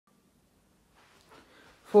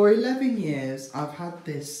For 11 years, I've had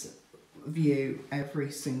this view every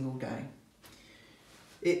single day.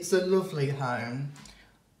 It's a lovely home.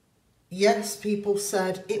 Yes, people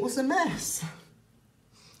said it was a mess.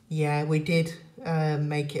 Yeah, we did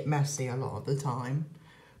make it messy a lot of the time.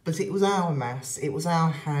 But it was our mess, it was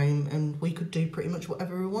our home, and we could do pretty much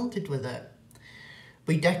whatever we wanted with it.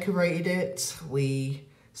 We decorated it, we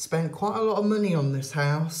spent quite a lot of money on this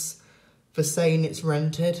house for saying it's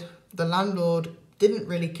rented. The landlord didn't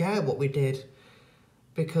really care what we did,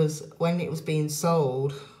 because when it was being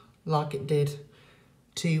sold, like it did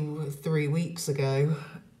 2 or 3 weeks ago,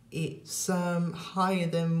 it's higher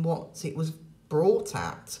than what it was brought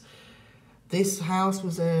at. This house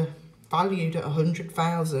was valued at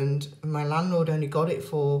 100,000, and my landlord only got it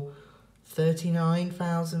for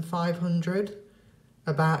 39,500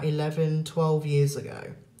 about 11-12 years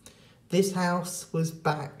ago. This house was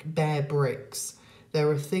back bare bricks.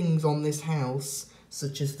 There are things on this house,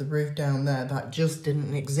 such as the roof down there, that just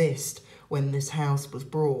didn't exist when this house was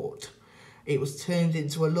brought. It was turned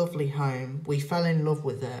into a lovely home. We fell in love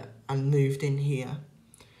with it and moved in here.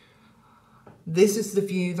 This is the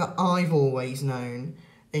view that I've always known,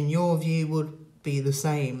 and your view would be the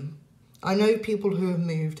same. I know people who have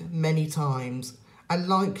moved many times and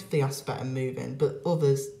like the aspect of moving, but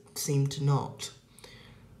others seem to not.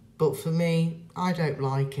 But for me, I don't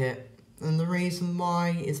like it. And the reason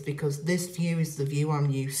why is because this view is the view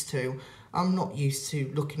I'm used to. I'm not used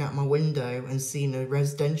to looking out my window and seeing a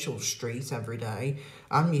residential street every day.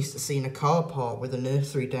 I'm used to seeing a car park with a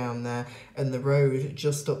nursery down there and the road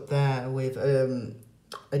just up there with an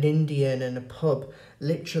Indian and a pub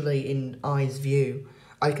literally in eye's view.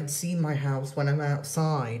 I can see my house when I'm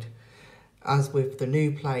outside. As with the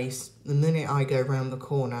new place, the minute I go round the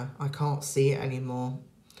corner, I can't see it anymore.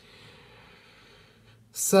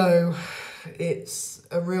 So it's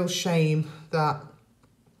a real shame that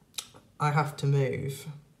I have to move,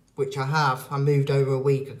 which I have. I moved over a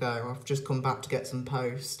week ago. I've just come back to get some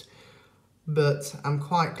post. But I'm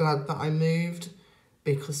quite glad that I moved,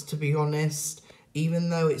 because to be honest, even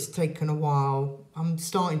though it's taken a while, I'm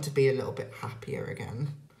starting to be a little bit happier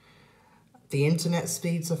again. The internet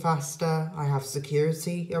speeds are faster. I have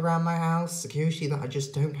security around my house, security that I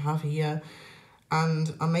just don't have here.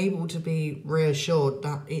 And I'm able to be reassured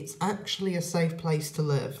that it's actually a safe place to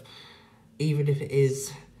live, even if it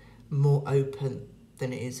is more open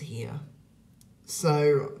than it is here.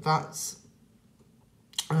 So that's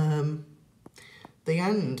the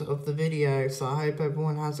end of the video. So I hope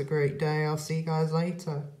everyone has a great day. I'll see you guys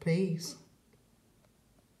later. Peace.